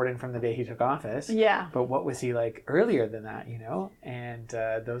about Borden from the day he took office. Yeah, but what was he like earlier than that? You know, and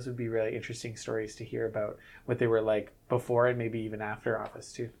those would be really interesting stories to hear about what they were like before and maybe even after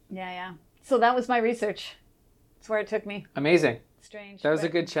office too. Yeah. So that was my research. That's where it took me. Amazing. Strange. That was a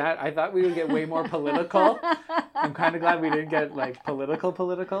good chat. I thought we would get way more political. I'm kind of glad we didn't get like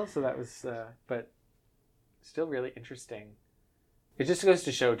political. So that was, but still really interesting. It just goes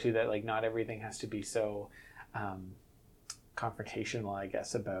to show too that like not everything has to be so confrontational, I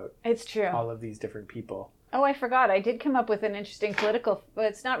guess, about all of these different people. Oh, I forgot. I did come up with an interesting political, but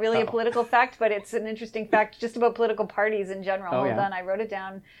it's not really a political fact, but it's an interesting fact just about political parties in general. Hold on. I wrote it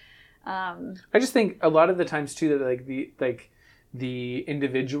down. I just think a lot of the times too that the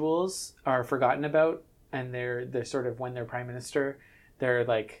individuals are forgotten about, and they're sort of, when they're prime minister, they're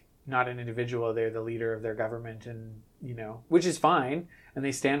like not an individual, they're the leader of their government, and which is fine, and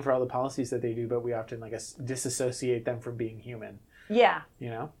they stand for all the policies that they do, but we often disassociate them from being human. Yeah.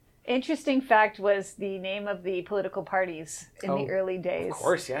 Interesting fact was the name of the political parties in the early days. Of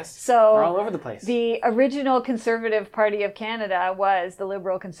course, yes. So we're all over the place. The original Conservative Party of Canada was the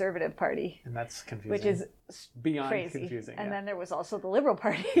Liberal Conservative Party. And that's confusing. Which is beyond crazy. Confusing. And then there was also the Liberal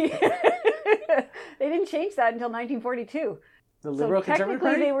Party. They didn't change that until 1942. The Liberal Conservative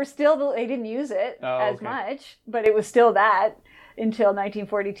Party? Technically, they were still, they didn't use it as much, but it was still that until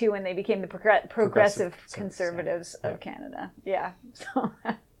 1942 when they became the Progressive Conservatives of Canada. Yeah. So...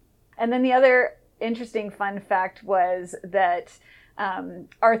 And then the other interesting fun fact was that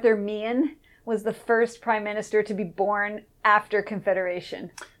Arthur Meehan was the first prime minister to be born after Confederation.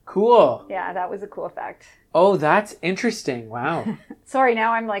 Cool. Yeah, that was a cool fact. Oh, that's interesting. Wow. Sorry,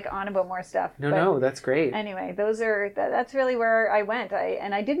 now I'm like on about more stuff. No, that's great. Anyway, that's really where I went.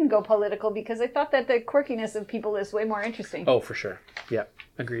 And I didn't go political because I thought that the quirkiness of people is way more interesting. Oh, for sure. Yep,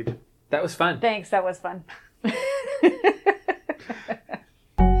 agreed. That was fun. Thanks, that was fun.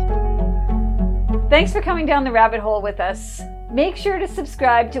 Thanks for coming down the rabbit hole with us. Make sure to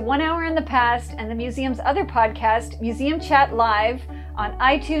subscribe to 1 Hour in the Past and the museum's other podcast, Museum Chat Live, on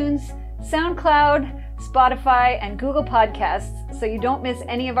iTunes, SoundCloud, Spotify, and Google Podcasts, so you don't miss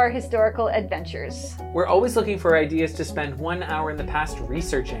any of our historical adventures. We're always looking for ideas to spend 1 hour in the past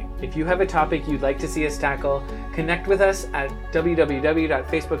researching. If you have a topic you'd like to see us tackle, connect with us at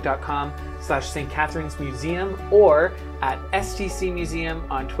www.facebook.com/St. Catharines Museum or at STC Museum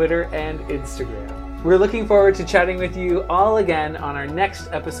on Twitter and Instagram. We're looking forward to chatting with you all again on our next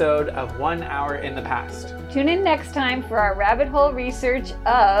episode of 1 Hour in the Past. Tune in next time for our rabbit hole research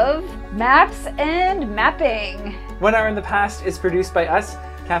of maps and mapping. 1 Hour in the Past is produced by us,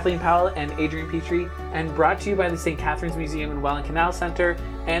 Kathleen Powell and Adrian Petry, and brought to you by the St. Catharines Museum and Welland Canal Center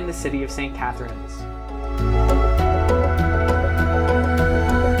and the City of St. Catharines.